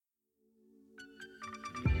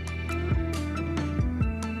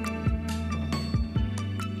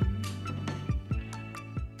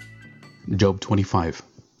Job 25.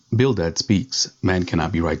 Bildad speaks, man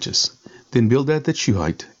cannot be righteous. Then Bildad the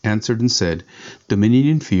Shuhite answered and said, Dominion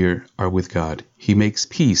and fear are with God. He makes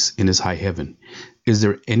peace in his high heaven. Is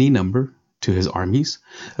there any number to his armies?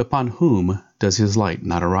 Upon whom does his light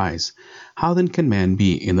not arise? How then can man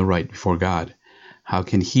be in the right before God? How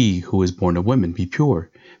can he who is born of woman be pure?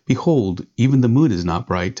 Behold, even the moon is not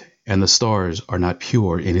bright, and the stars are not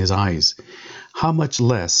pure in his eyes. How much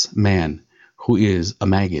less man, who is a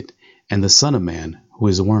maggot, and the son of man, who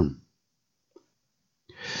is a worm?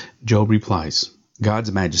 Job replies,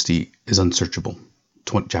 God's majesty is unsearchable.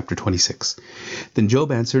 Chapter 26. Then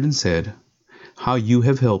Job answered and said, How you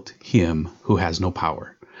have helped him who has no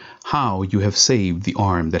power. How you have saved the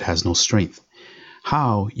arm that has no strength.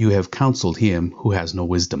 How you have counseled him who has no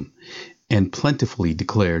wisdom, and plentifully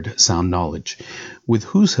declared sound knowledge. With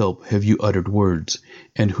whose help have you uttered words,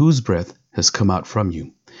 and whose breath has come out from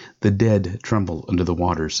you? The dead tremble under the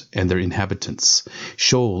waters, and their inhabitants.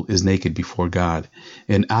 Sheol is naked before God,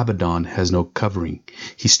 and Abaddon has no covering.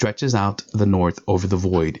 He stretches out the north over the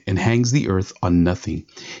void, and hangs the earth on nothing.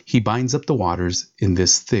 He binds up the waters in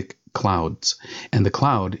this thick clouds, and the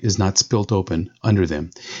cloud is not spilt open under them.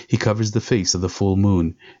 He covers the face of the full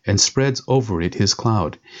moon, and spreads over it his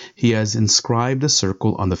cloud. He has inscribed a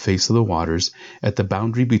circle on the face of the waters, at the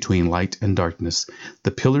boundary between light and darkness.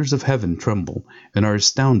 The pillars of heaven tremble, and are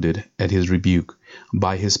astounded at his rebuke.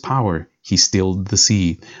 By his power he stilled the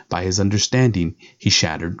sea. By his understanding he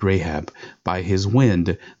shattered Rahab. By his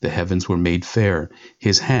wind the heavens were made fair.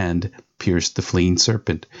 His hand pierced the fleeing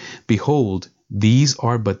serpent. Behold, these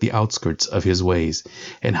are but the outskirts of his ways,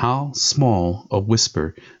 and how small a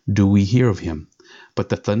whisper do we hear of him. But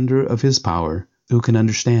the thunder of his power, who can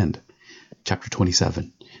understand? Chapter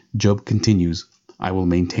 27. Job continues, I will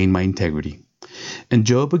maintain my integrity. And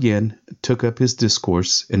Job again took up his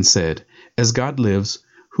discourse and said, As God lives,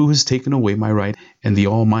 who has taken away my right, and the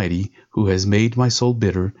Almighty, who has made my soul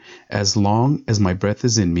bitter, as long as my breath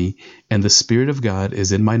is in me, and the Spirit of God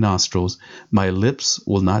is in my nostrils, my lips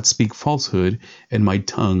will not speak falsehood, and my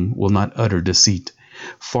tongue will not utter deceit.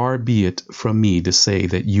 Far be it from me to say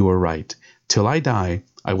that you are right. Till I die,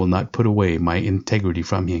 I will not put away my integrity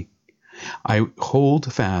from me. I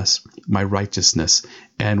hold fast my righteousness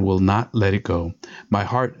and will not let it go. My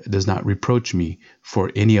heart does not reproach me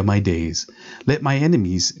for any of my days. Let my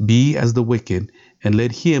enemies be as the wicked, and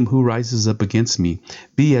let him who rises up against me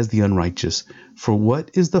be as the unrighteous. For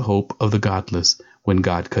what is the hope of the godless when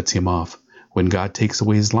God cuts him off, when God takes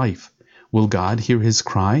away his life? Will God hear his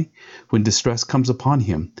cry when distress comes upon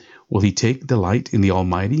him? Will he take delight in the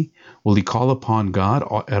Almighty? Will he call upon God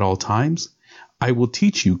at all times? I will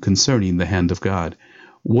teach you concerning the hand of God.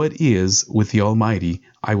 What is with the Almighty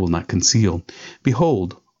I will not conceal.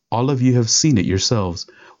 Behold, all of you have seen it yourselves.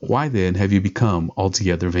 Why then have you become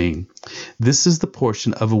altogether vain? This is the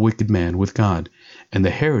portion of a wicked man with God, and the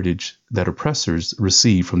heritage that oppressors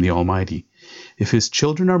receive from the Almighty. If his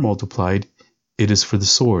children are multiplied, it is for the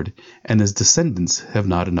sword, and his descendants have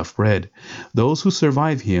not enough bread. Those who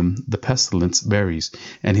survive him the pestilence buries,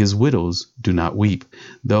 and his widows do not weep.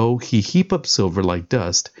 Though he heap up silver like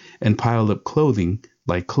dust, and pile up clothing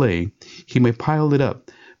like clay, he may pile it up,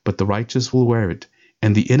 but the righteous will wear it,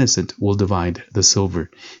 and the innocent will divide the silver.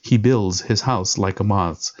 He builds his house like a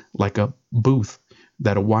moth's, like a booth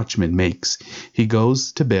that a watchman makes. He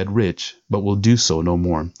goes to bed rich, but will do so no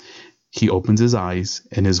more. He opens his eyes,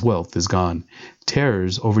 and his wealth is gone.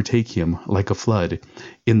 Terrors overtake him like a flood.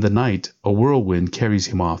 In the night a whirlwind carries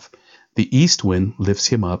him off. The east wind lifts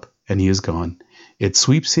him up, and he is gone. It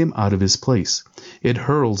sweeps him out of his place. It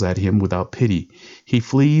hurls at him without pity. He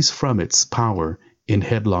flees from its power in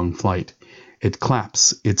headlong flight. It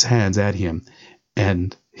claps its hands at him,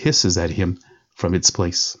 and hisses at him from its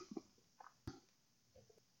place.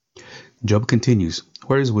 Job continues,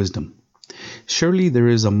 Where is wisdom? Surely there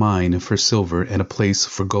is a mine for silver and a place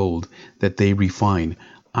for gold that they refine.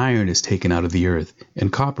 Iron is taken out of the earth,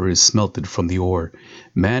 and copper is smelted from the ore.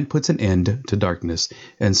 Man puts an end to darkness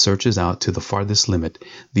and searches out to the farthest limit.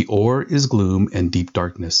 The ore is gloom and deep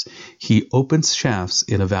darkness. He opens shafts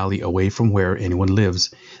in a valley away from where anyone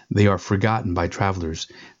lives. They are forgotten by travelers.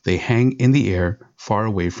 They hang in the air far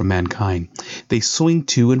away from mankind. They swing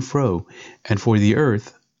to and fro, and for the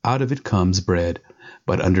earth, out of it comes bread.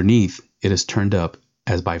 But underneath it is turned up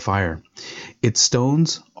as by fire. Its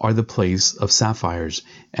stones are the place of sapphires,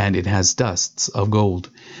 and it has dusts of gold.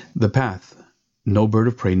 The path no bird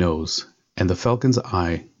of prey knows, and the falcon's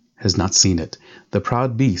eye has not seen it. The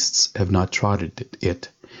proud beasts have not trodden it.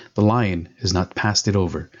 The lion has not passed it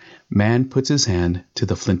over. Man puts his hand to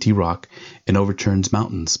the flinty rock and overturns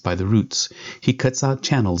mountains by the roots. He cuts out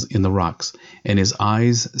channels in the rocks, and his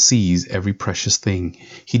eyes sees every precious thing.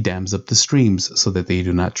 He dams up the streams so that they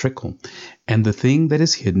do not trickle, and the thing that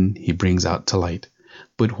is hidden he brings out to light.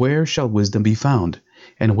 But where shall wisdom be found?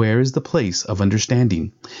 And where is the place of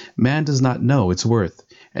understanding? Man does not know its worth,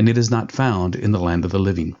 and it is not found in the land of the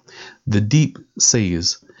living. The deep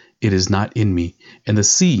says, "It is not in me," and the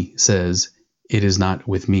sea says, "It is not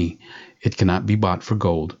with me." It cannot be bought for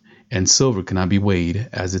gold, and silver cannot be weighed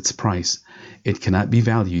as its price. It cannot be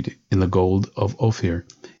valued in the gold of Ophir,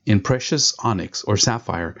 in precious onyx or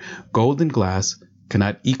sapphire. Gold and glass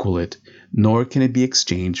cannot equal it, nor can it be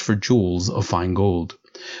exchanged for jewels of fine gold.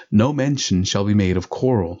 No mention shall be made of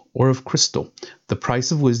coral or of crystal. The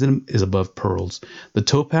price of wisdom is above pearls. The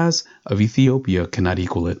topaz of Ethiopia cannot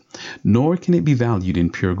equal it, nor can it be valued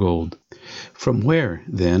in pure gold. From where,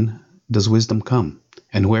 then, does wisdom come?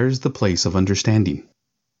 And where is the place of understanding?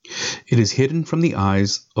 It is hidden from the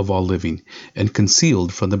eyes of all living, and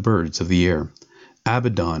concealed from the birds of the air.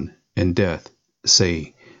 Abaddon and death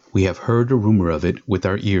say, "We have heard a rumor of it with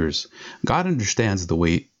our ears." God understands the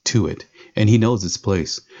way to it, and he knows its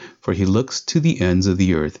place, for he looks to the ends of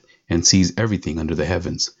the earth and sees everything under the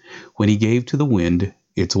heavens. When he gave to the wind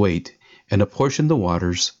its weight, and apportioned the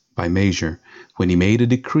waters by measure, when he made a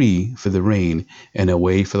decree for the rain and a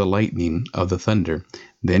way for the lightning of the thunder,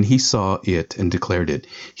 then he saw it and declared it.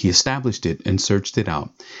 He established it and searched it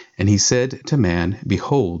out. And he said to man,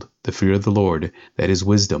 "Behold, the fear of the Lord, that is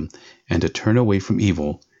wisdom, and to turn away from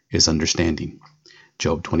evil is understanding."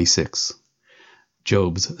 Job 26.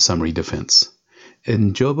 Job's summary defense.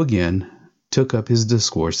 And Job again took up his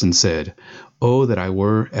discourse and said, "Oh, that I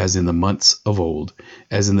were as in the months of old,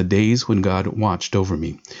 as in the days when God watched over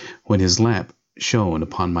me, when his lamp shone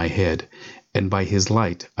upon my head, and by his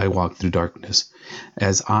light I walked through darkness,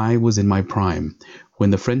 as I was in my prime,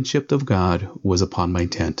 when the friendship of God was upon my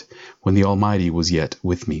tent, when the Almighty was yet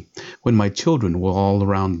with me, when my children were all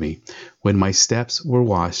around me, when my steps were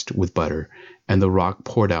washed with butter, and the rock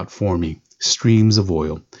poured out for me streams of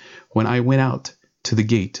oil, when I went out to the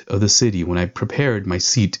gate of the city, when I prepared my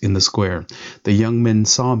seat in the square. The young men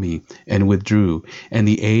saw me and withdrew, and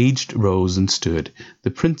the aged rose and stood. The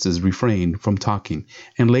princes refrained from talking,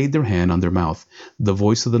 and laid their hand on their mouth. The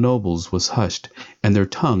voice of the nobles was hushed, and their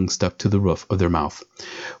tongue stuck to the roof of their mouth.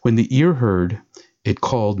 When the ear heard, it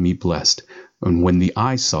called me blessed. And when the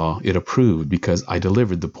eye saw, it approved, because I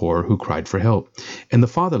delivered the poor who cried for help, and the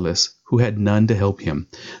fatherless who had none to help him.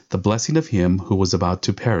 The blessing of him who was about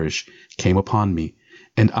to perish came upon me,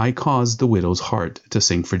 and I caused the widow's heart to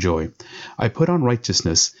sing for joy. I put on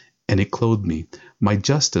righteousness, and it clothed me. My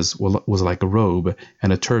justice was like a robe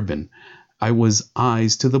and a turban. I was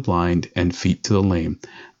eyes to the blind and feet to the lame.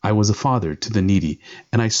 I was a father to the needy,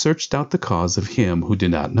 and I searched out the cause of him who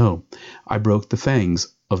did not know. I broke the fangs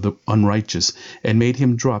of the unrighteous, and made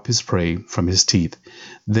him drop his prey from his teeth.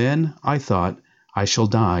 Then I thought, I shall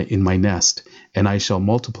die in my nest, and I shall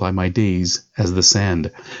multiply my days as the sand.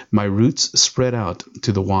 My roots spread out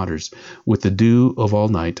to the waters, with the dew of all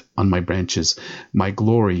night on my branches, my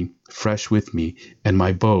glory fresh with me, and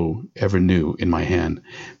my bow ever new in my hand.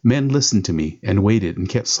 Men listened to me, and waited, and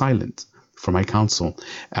kept silent for my counsel.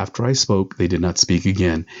 After I spoke, they did not speak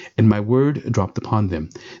again, and my word dropped upon them.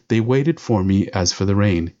 They waited for me as for the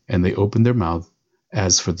rain, and they opened their mouth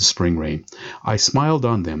as for the spring rain. I smiled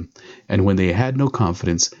on them, and when they had no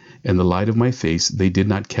confidence in the light of my face, they did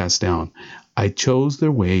not cast down. I chose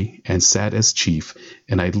their way and sat as chief,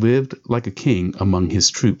 and I lived like a king among his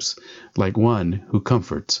troops, like one who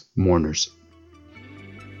comforts mourners.